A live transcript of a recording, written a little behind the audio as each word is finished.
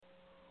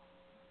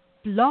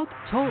Blog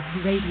Talk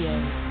Radio.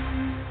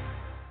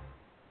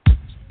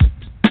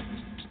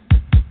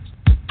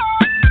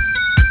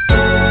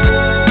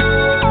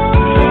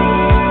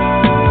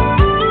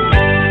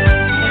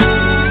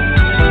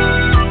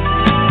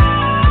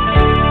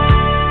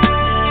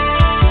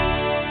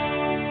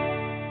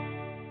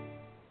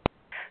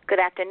 Good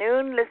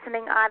afternoon,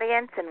 listening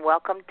audience, and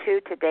welcome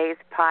to today's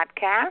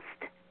podcast.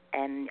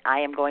 And I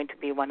am going to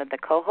be one of the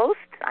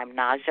co-hosts. I'm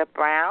Naja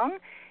Brown,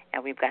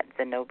 and we've got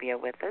Zenobia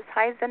with us.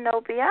 Hi,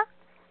 Zenobia.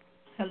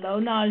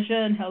 Hello,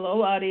 Naja, and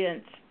hello,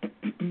 audience.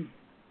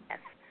 Yes.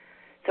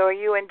 So are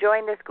you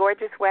enjoying this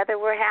gorgeous weather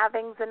we're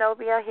having,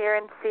 Zenobia, here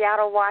in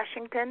Seattle,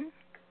 Washington?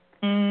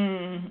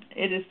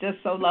 It is just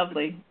so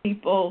lovely.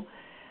 People,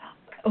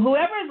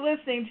 whoever is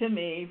listening to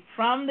me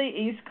from the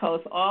East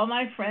Coast, all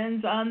my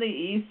friends on the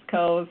East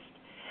Coast,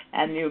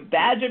 and you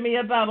badger me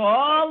about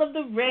all of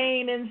the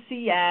rain in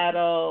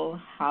Seattle,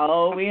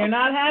 how we are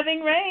not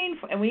having rain,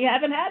 and we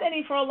haven't had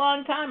any for a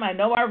long time. I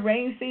know our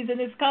rain season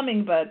is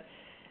coming, but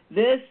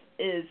this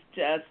is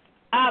just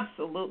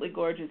absolutely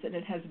gorgeous, and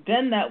it has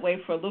been that way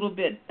for a little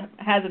bit,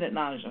 hasn't it,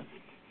 Naja?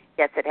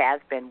 Yes, it has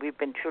been. We've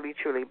been truly,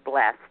 truly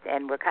blessed,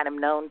 and we're kind of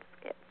known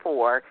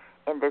for,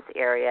 in this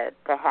area,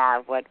 to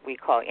have what we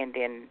call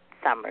Indian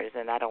summers,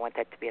 and I don't want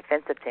that to be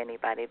offensive to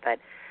anybody, but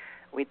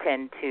we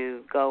tend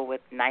to go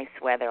with nice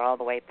weather all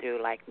the way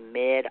through like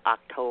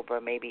mid-October,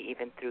 maybe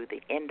even through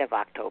the end of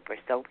October.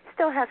 So we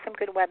still have some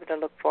good weather to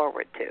look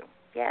forward to.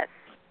 Yes.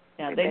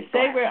 Yeah, they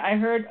say I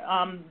heard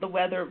the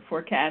weather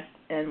forecast,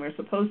 and we're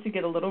supposed to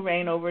get a little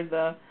rain over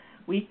the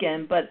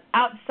weekend. But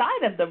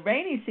outside of the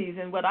rainy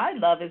season, what I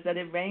love is that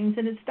it rains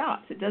and it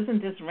stops. It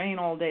doesn't just rain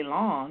all day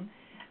long.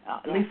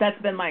 At least that's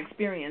been my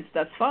experience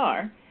thus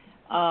far.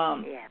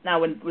 Now,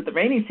 with the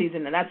rainy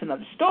season, and that's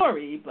another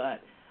story, but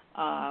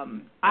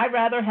I'd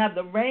rather have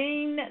the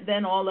rain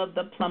than all of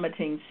the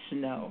plummeting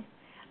snow.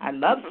 I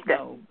love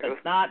snow,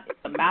 but not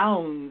the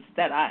mounds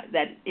that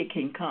it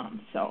can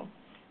come. So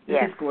this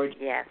is gorgeous.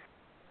 Yes.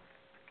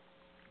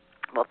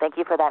 Well, thank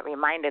you for that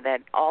reminder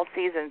that all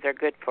seasons are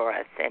good for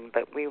us,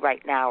 but we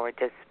right now are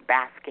just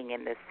basking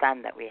in the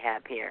sun that we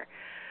have here.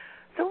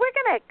 So we're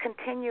going to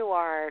continue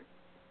our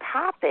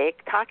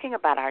topic, talking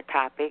about our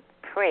topic,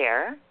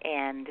 prayer,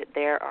 and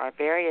there are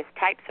various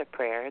types of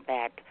prayer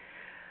that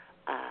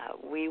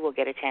we will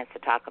get a chance to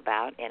talk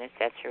about: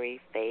 intercessory,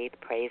 faith,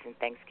 praise, and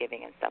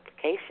thanksgiving, and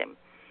supplication.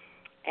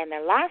 And the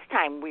last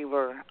time we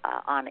were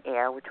on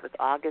air, which was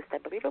August, I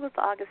believe it was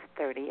August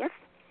 30th,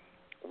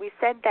 we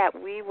said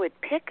that we would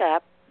pick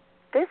up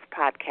this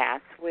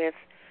podcast with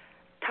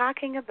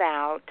talking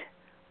about,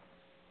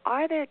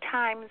 are there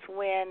times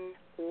when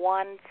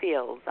one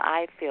feels,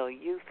 I feel,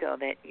 you feel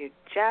that you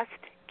just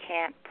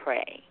can't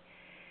pray?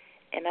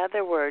 In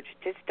other words,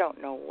 just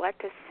don't know what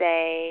to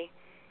say.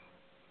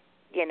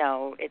 You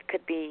know, it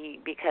could be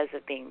because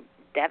of being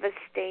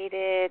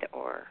devastated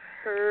or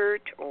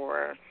hurt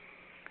or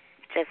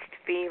just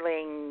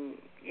feeling,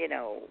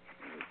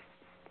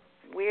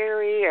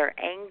 weary or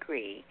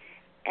angry.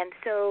 And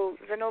so,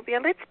 Zenobia,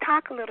 let's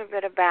talk a little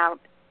bit about,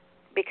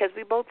 because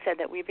we both said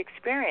that we've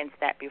experienced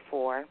that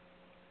before,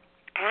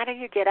 how do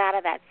you get out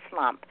of that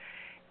slump?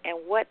 And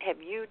what have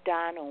you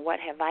done or what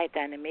have I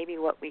done, and maybe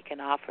what we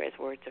can offer as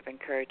words of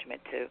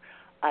encouragement to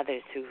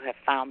others who have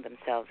found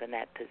themselves in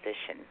that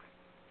position?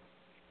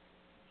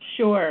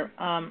 Sure.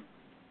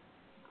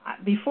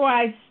 Before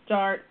I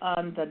start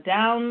on the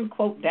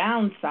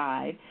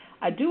downside,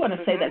 I do want to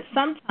say that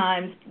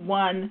sometimes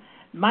one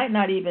might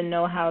not even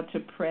know how to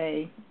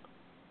pray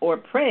or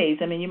praise.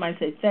 I mean, you might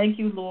say, thank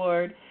you,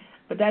 Lord,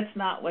 but that's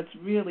not what's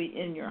really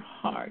in your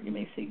heart. You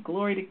may say,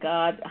 glory to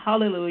God,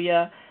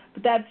 hallelujah,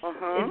 but that's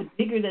it's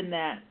bigger than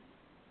that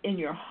in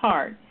your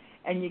heart,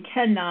 and you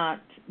cannot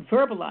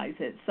verbalize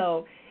it.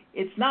 So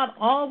it's not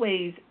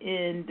always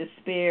in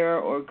despair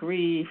or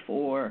grief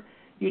or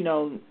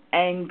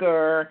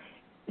anger.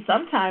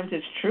 Sometimes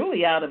it's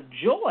truly out of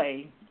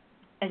joy,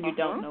 and you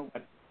don't know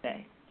what to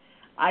say.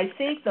 I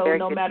think, though,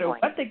 no matter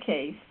what the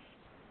case,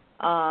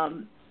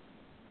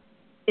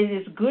 it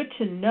is good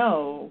to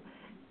know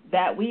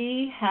that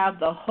we have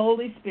the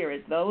Holy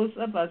Spirit, those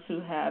of us who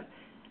have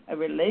a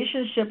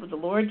relationship with the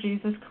Lord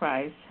Jesus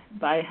Christ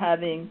by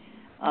having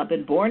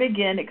been born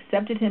again,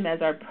 accepted Him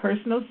as our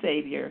personal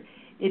Savior.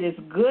 It is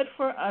good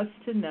for us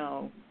to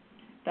know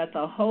that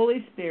the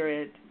Holy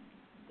Spirit,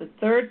 the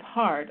third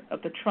part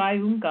of the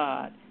triune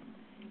God,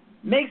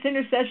 makes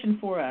intercession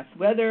for us,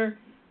 whether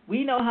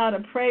we know how to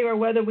pray or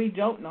whether we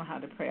don't know how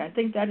to pray. I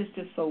think that is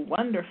just so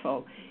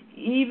wonderful.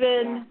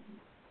 Even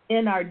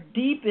in our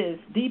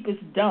deepest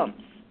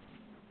dumps,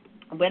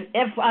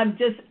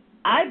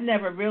 I've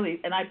never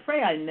really, and I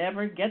pray I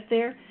never get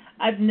there,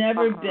 I've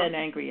never been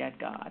angry at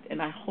God,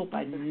 and I hope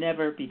I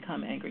never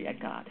become angry at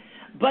God.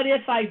 But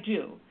if I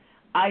do,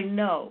 I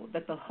know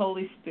that the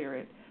Holy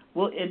Spirit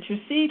will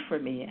intercede for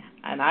me.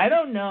 And I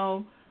don't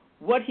know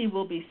what He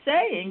will be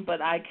saying, but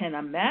I can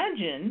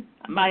imagine,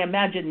 my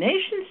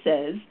imagination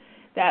says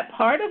that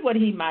part of what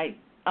He might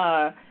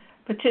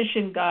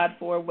petition God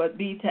for would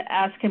be to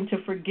ask him to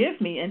forgive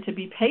me and to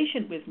be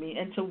patient with me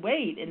and to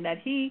wait, and that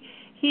he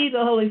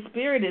the Holy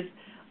Spirit, is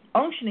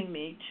unctioning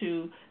me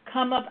to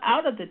come up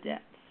out of the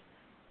depths.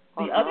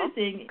 The other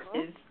thing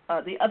is,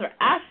 the other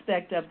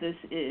aspect of this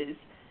is,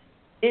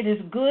 it is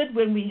good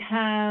when we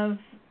have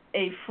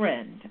a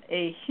friend,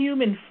 a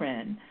human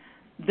friend,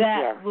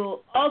 that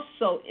will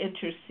also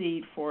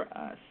intercede for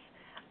us.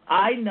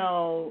 I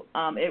know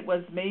it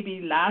was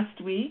maybe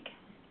last week,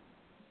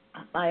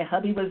 my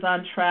hubby was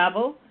on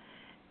travel,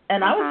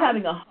 and I was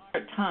having a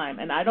hard time,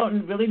 and I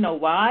don't really know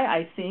why.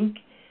 I think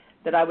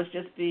that I was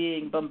just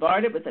being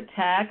bombarded with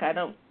attack.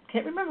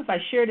 Can't remember if I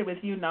shared it with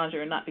you, Naja,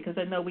 or not, because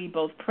I know we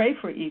both pray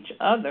for each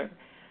other,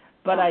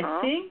 but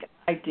I think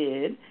I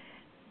did.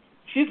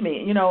 Excuse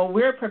me.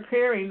 We're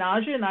preparing,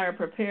 Naja and I are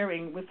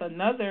preparing with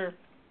another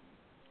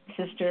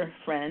sister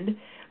friend.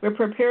 We're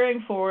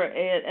preparing for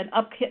an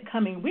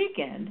upcoming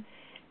weekend,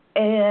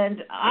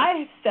 and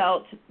I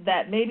felt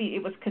that maybe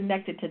it was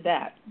connected to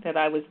that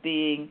I was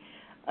being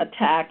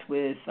attacked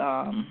with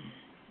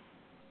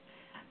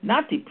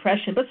not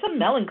depression, but some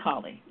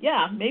melancholy.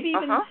 Yeah, maybe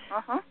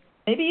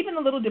even a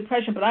little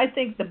depression, but I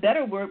think the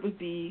better word would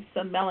be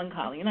some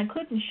melancholy, and I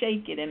couldn't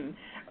shake it, and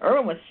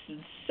Erwin was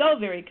so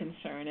very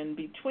concerned, and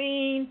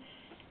between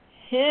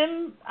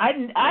him, I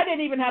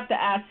didn't even have to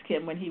ask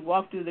him when he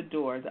walked through the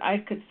doors. I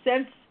could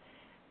sense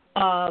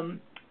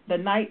the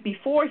night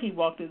before he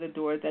walked through the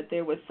door that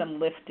there was some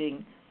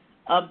lifting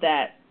of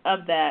that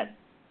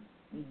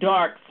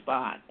dark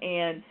spot,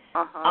 and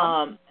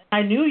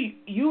I knew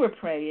you were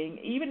praying.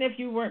 Even if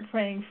you weren't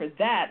praying for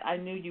that, I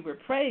knew you were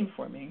praying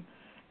for me.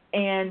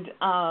 And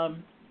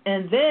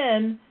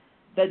then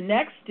the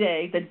next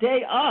day, the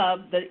day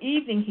of, the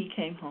evening he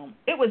came home,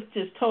 it was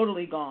just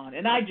totally gone.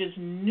 And I just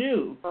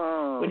knew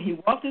when he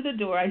walked through the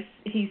door,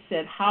 he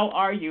said, "How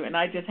are you?" And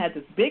I just had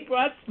this big,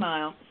 broad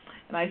smile.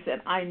 And I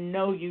said, "I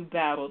know you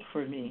battled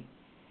for me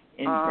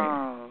in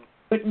prayer."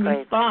 Couldn't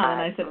respond.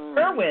 And I said,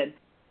 "Erwin,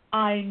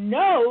 I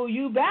know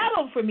you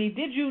battled for me.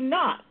 Did you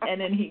not?"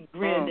 And then he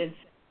grinned and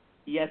said,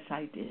 "Yes,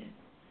 I did."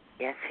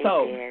 Yes, he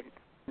did.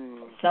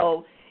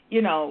 So,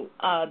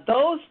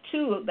 those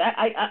two,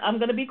 I'm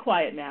going to be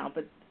quiet now,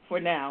 but for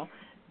now,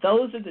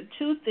 those are the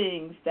two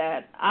things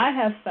that I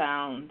have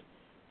found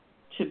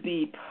to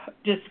be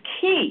just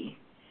key.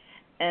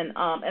 And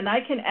I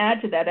can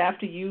add to that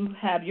after you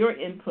have your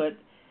input.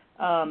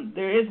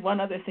 There is one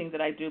other thing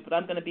that I do, but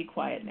I'm going to be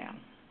quiet now.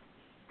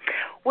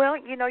 Well,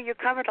 you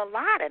covered a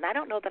lot, and I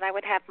don't know that I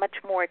would have much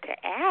more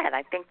to add.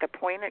 I think the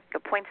points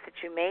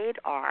that you made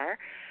are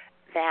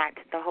that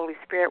the Holy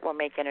Spirit will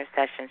make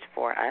intercessions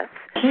for us,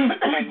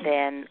 and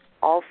then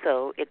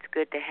also it's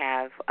good to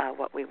have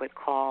what we would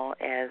call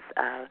as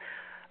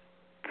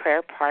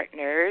prayer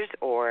partners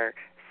or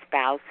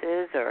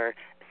spouses or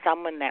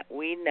someone that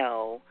we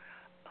know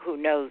who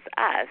knows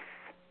us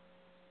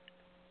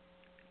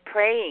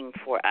praying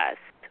for us,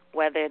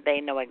 whether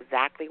they know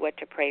exactly what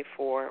to pray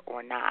for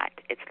or not.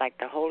 It's like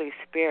the Holy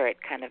Spirit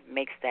kind of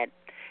makes that,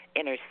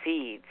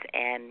 intercedes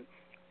and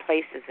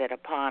places it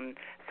upon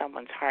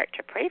someone's heart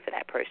to pray for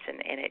that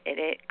person. And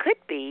it could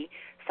be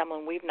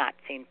someone we've not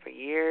seen for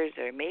years,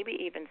 or maybe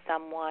even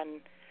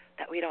someone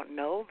that we don't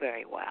know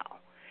very well.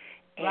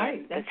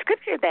 And the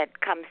scripture that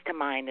comes to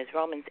mind is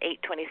Romans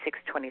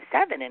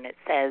 8:26-27, and it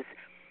says,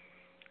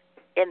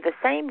 "In the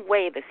same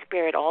way the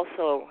Spirit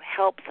also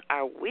helps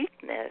our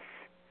weakness,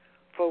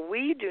 for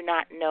we do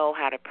not know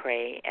how to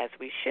pray as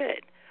we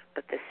should,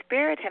 but the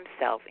Spirit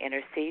himself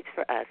intercedes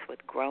for us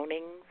with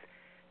groanings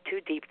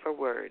too deep for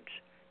words."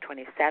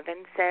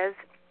 27 says,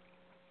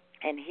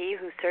 "And he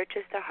who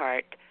searches the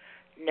heart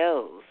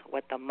knows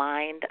what the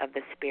mind of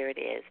the Spirit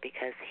is,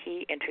 because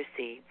he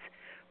intercedes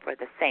for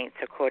the saints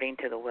according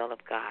to the will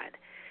of God."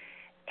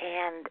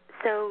 And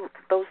so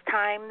those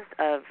times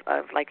of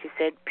like you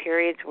said,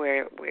 periods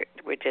where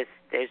we're just,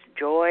 there's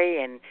joy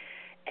and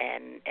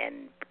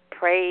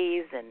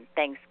praise and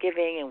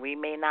thanksgiving, and we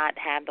may not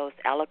have those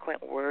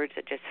eloquent words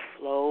that just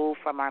flow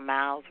from our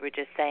mouths. We're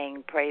just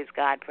saying, "Praise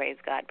God, praise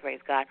God,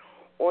 praise God."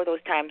 Or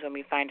those times when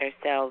we find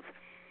ourselves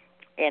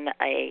in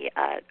a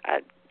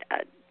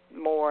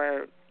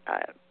more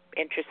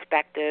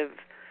introspective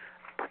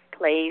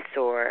place,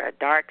 or a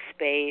dark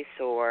space,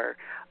 or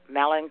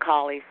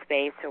melancholy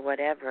space, or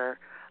whatever,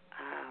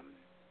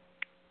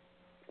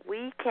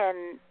 we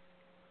can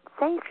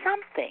say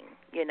something,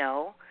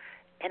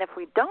 and if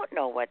we don't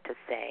know what to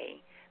say,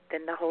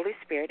 then the Holy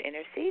Spirit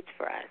intercedes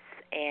for us,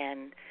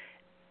 and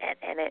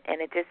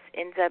it just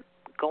ends up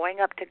going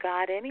up to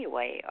God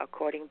anyway,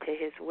 according to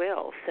his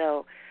will.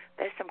 So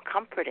there's some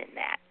comfort in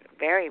that,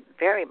 very,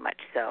 very much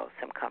so,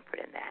 some comfort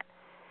in that.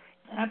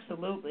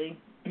 Absolutely.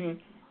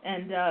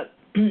 And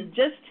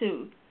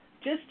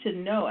just to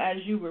know,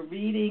 as you were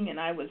reading and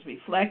I was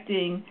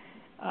reflecting,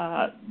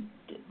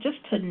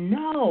 just to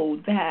know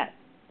that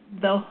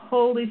the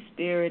Holy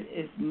Spirit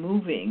is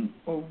moving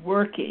or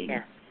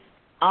working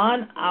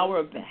on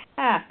our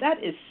behalf,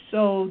 that is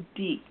so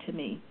deep to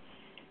me.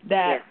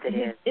 That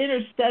his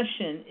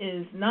intercession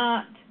is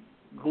not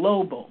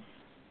global.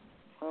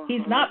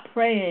 He's not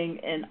praying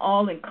an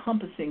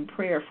all-encompassing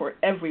prayer for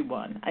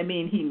everyone. I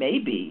mean, he may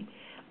be,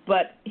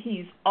 but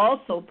he's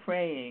also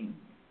praying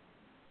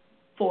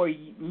for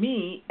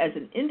me as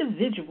an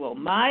individual,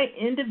 my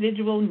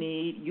individual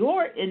need,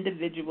 your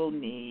individual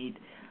need,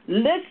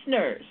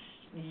 listeners,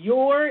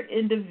 your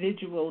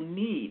individual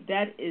need.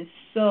 That is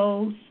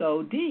so,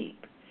 so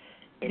deep.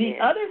 The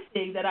other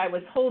thing that I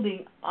was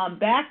holding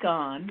back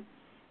on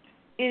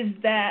is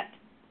that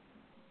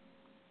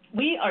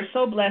we are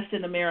so blessed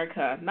in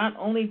America. Not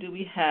only do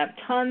we have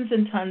tons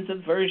and tons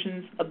of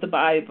versions of the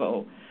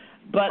Bible,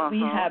 but we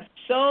have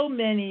so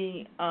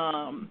many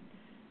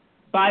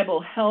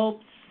Bible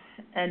helps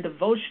and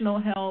devotional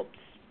helps,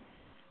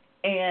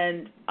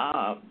 and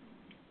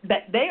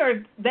that they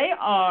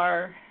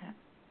are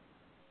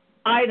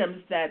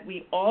items that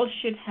we all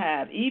should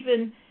have.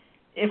 Even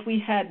if we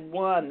had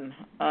one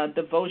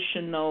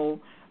devotional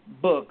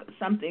book,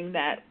 something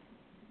that,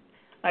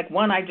 like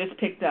one I just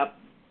picked up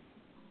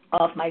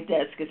off my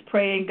desk, is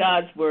Praying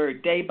God's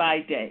Word Day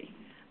by Day.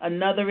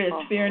 Another is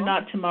Fear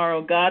Not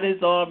Tomorrow, God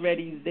is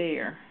Already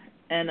There.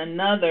 And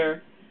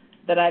another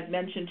that I've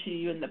mentioned to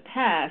you in the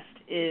past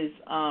is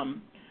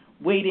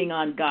Waiting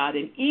on God.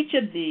 And each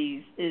of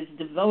these is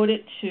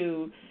devoted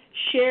to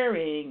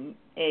sharing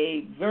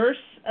a verse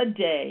a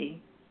day,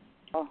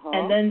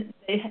 and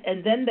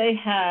then they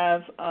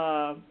have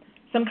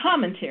some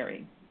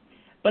commentary.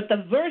 But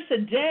the verse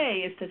a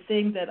day is the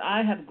thing that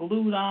I have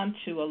glued on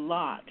to a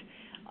lot.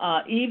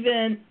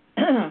 Even,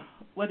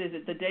 what is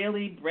it, the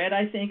Daily Bread,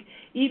 I think,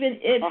 even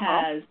it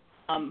has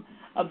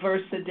a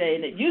verse a day.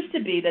 And it used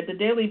to be that the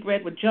Daily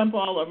Bread would jump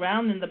all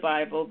around in the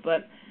Bible,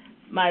 but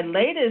my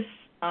latest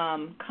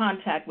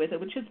contact with it,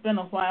 which has been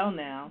a while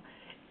now,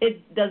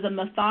 it does a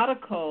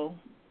methodical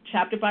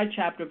chapter by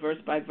chapter, verse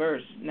by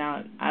verse.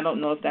 Now, I don't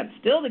know if that's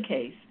still the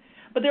case,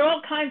 but there are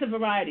all kinds of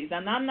varieties.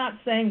 And I'm not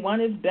saying one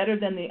is better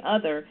than the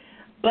other,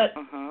 but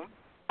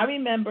I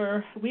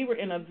remember we were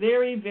in a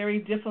very, very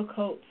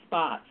difficult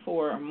spot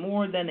for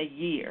more than a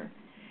year,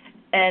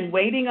 and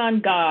Waiting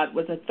on God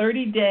was a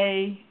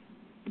 30-day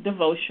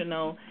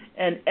devotional,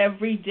 and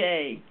every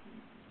day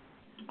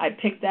I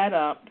picked that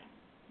up,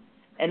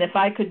 and if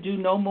I could do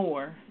no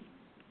more,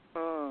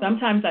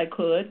 sometimes I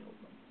could,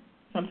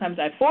 sometimes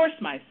I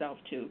forced myself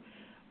to,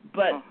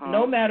 but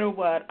no matter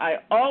what, I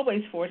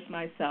always forced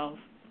myself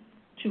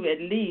to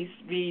at least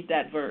read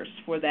that verse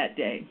for that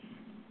day.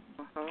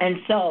 And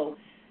so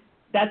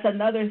that's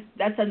another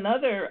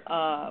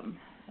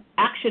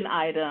action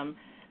item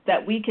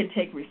that we can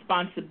take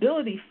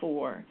responsibility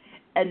for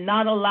and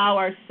not allow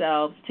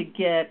ourselves to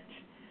get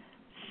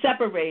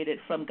separated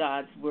from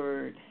God's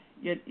Word.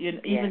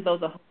 Even though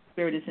the Holy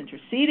Spirit is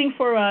interceding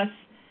for us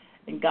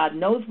and God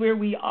knows where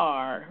we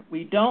are,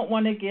 we don't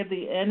want to give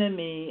the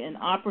enemy an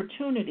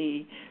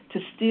opportunity to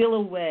steal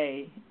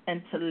away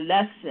and to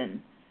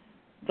lessen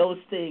those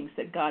things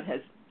that God has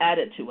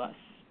added to us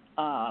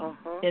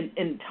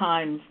in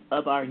times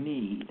of our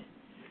need.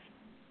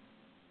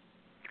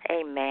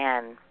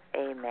 Amen.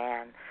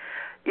 Amen.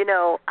 You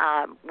know,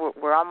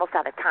 we're almost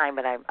out of time,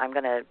 but I'm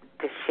going to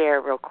just share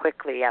real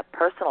quickly a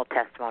personal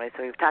testimony.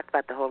 So we've talked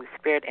about the Holy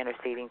Spirit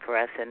interceding for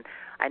us, and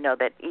I know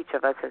that each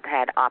of us has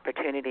had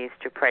opportunities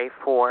to pray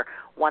for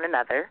one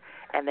another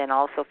and then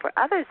also for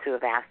others who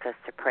have asked us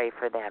to pray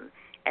for them.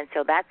 And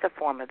so that's a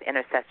form of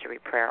intercessory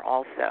prayer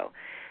also.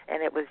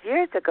 And it was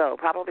years ago,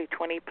 probably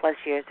 20-plus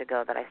years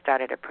ago, that I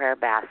started a prayer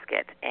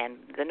basket. And,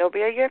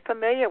 Zenobia, you're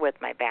familiar with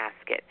my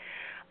basket.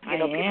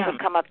 People would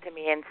come up to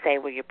me and say,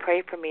 will you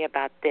pray for me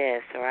about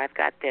this, or I've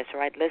got this,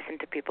 or I'd listen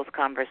to people's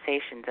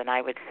conversations, and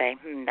I would say,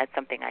 that's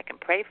something I can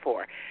pray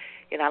for.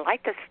 I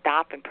like to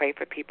stop and pray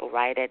for people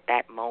right at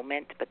that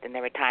moment, but then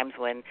there were times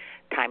when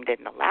time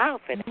didn't allow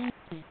for that.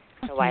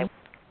 So I would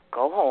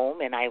go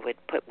home and I would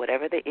put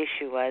whatever the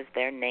issue was,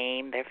 their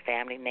name, their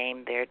family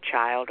name, their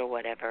child or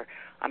whatever,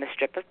 on a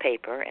strip of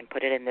paper and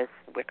put it in this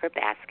wicker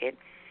basket.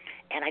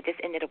 And I just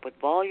ended up with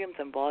volumes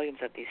and volumes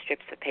of these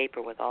strips of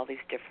paper with all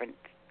these different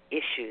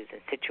issues and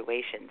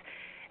situations,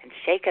 and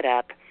shake it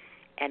up.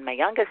 And my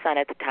youngest son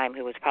at the time,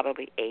 who was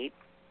probably 8,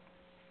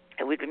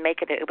 and we would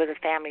make it, it was a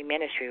family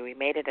ministry. We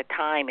made it a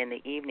time in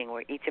the evening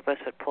where each of us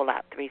would pull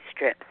out 3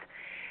 strips.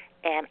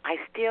 And I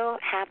still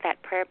have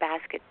that prayer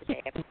basket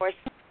today. Of course,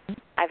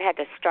 I've had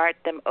to start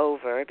them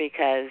over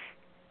because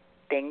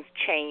things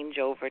change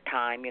over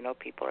time.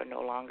 People are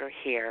no longer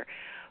here.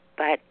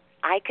 But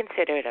I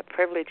consider it a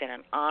privilege and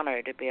an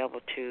honor to be able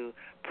to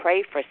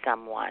pray for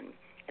someone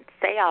and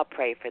say I'll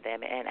pray for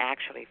them and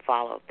actually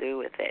follow through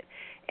with it.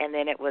 And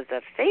then it was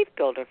a faith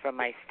builder for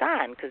my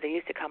son, because they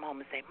used to come home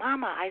and say,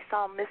 Mama, I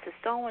saw Mrs.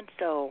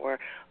 So-and-so, or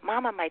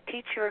Mama, my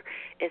teacher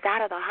is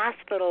out of the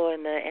hospital,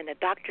 and the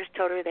doctors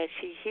told her that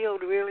she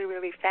healed really,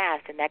 really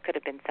fast, and that could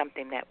have been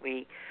something that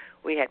we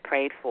had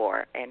prayed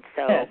for. And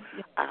so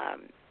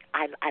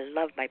I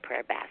love my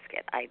prayer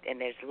basket,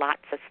 and there's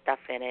lots of stuff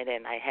in it,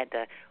 and I had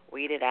to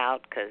weed it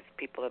out because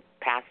people have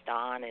passed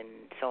on and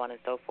so on and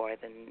so forth,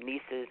 and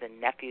nieces and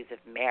nephews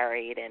have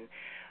married,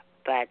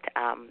 but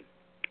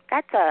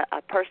that's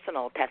a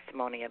personal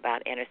testimony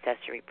about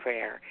intercessory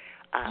prayer.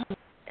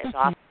 as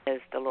often as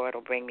the Lord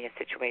will bring me a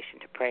situation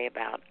to pray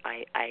about,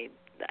 I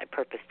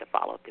purpose to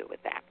follow through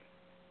with that.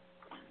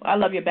 Well, I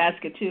love your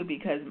basket, too,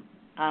 because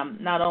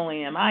not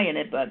only am I in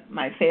it, but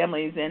my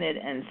family's in it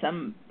and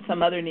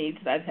some other needs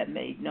that I have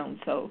made known.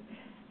 So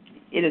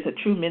it is a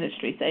true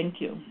ministry. Thank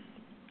you.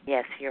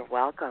 Yes, you're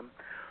welcome.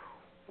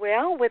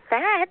 Well, with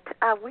that,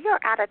 we are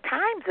out of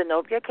time,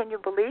 Zenobia. Can you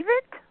believe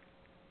it?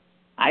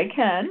 I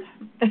can.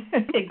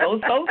 It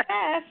goes so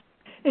fast.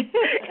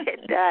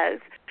 It does.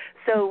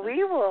 So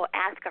we will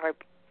ask our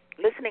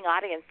listening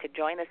audience to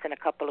join us in a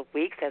couple of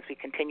weeks as we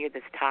continue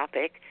this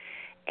topic.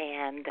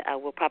 And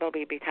we'll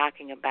probably be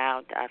talking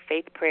about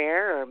faith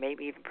prayer, or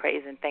maybe even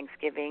praise and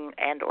thanksgiving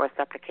and or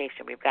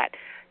supplication. We've got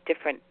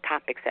different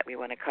topics that we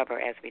want to cover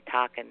as we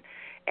talk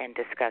and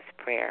discuss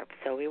prayer.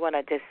 So we want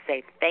to just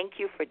say thank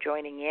you for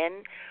joining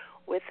in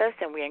with us,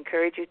 and we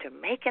encourage you to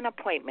make an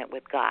appointment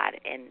with God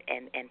and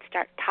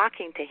start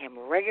talking to Him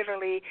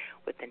regularly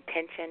with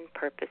intention,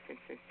 purpose, and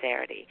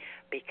sincerity,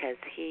 because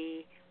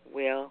He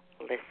will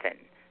listen.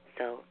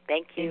 So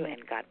thank you,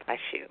 and God bless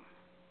you.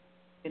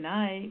 Good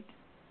night.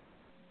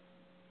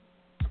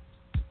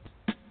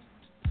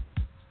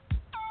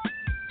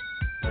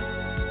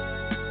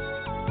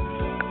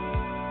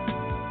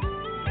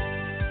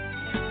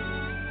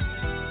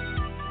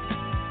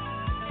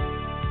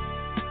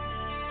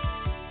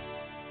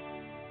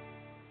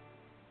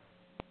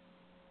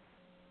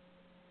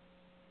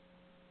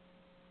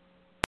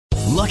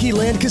 Lucky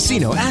Land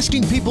Casino,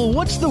 asking people,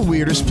 what's the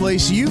weirdest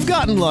place you've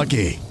gotten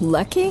lucky?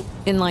 Lucky?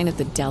 In line at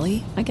the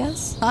deli, I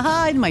guess?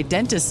 Aha, in my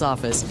dentist's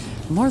office.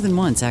 More than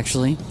once,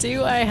 actually.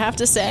 Do I have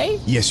to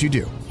say? Yes, you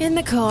do. In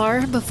the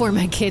car before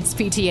my kids'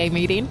 PTA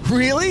meeting.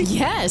 Really?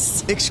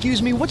 Yes.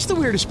 Excuse me, what's the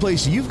weirdest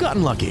place you've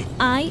gotten lucky?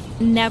 I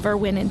never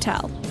win and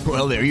tell.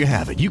 Well, there you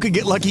have it. You can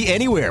get lucky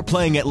anywhere,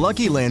 playing at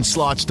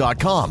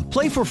LuckyLandSlots.com.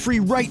 Play for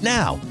free right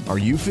now. Are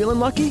you feeling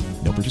lucky?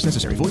 No purchase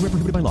necessary. Void where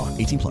prohibited by law.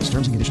 18+.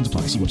 Terms and conditions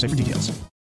apply. See website for details.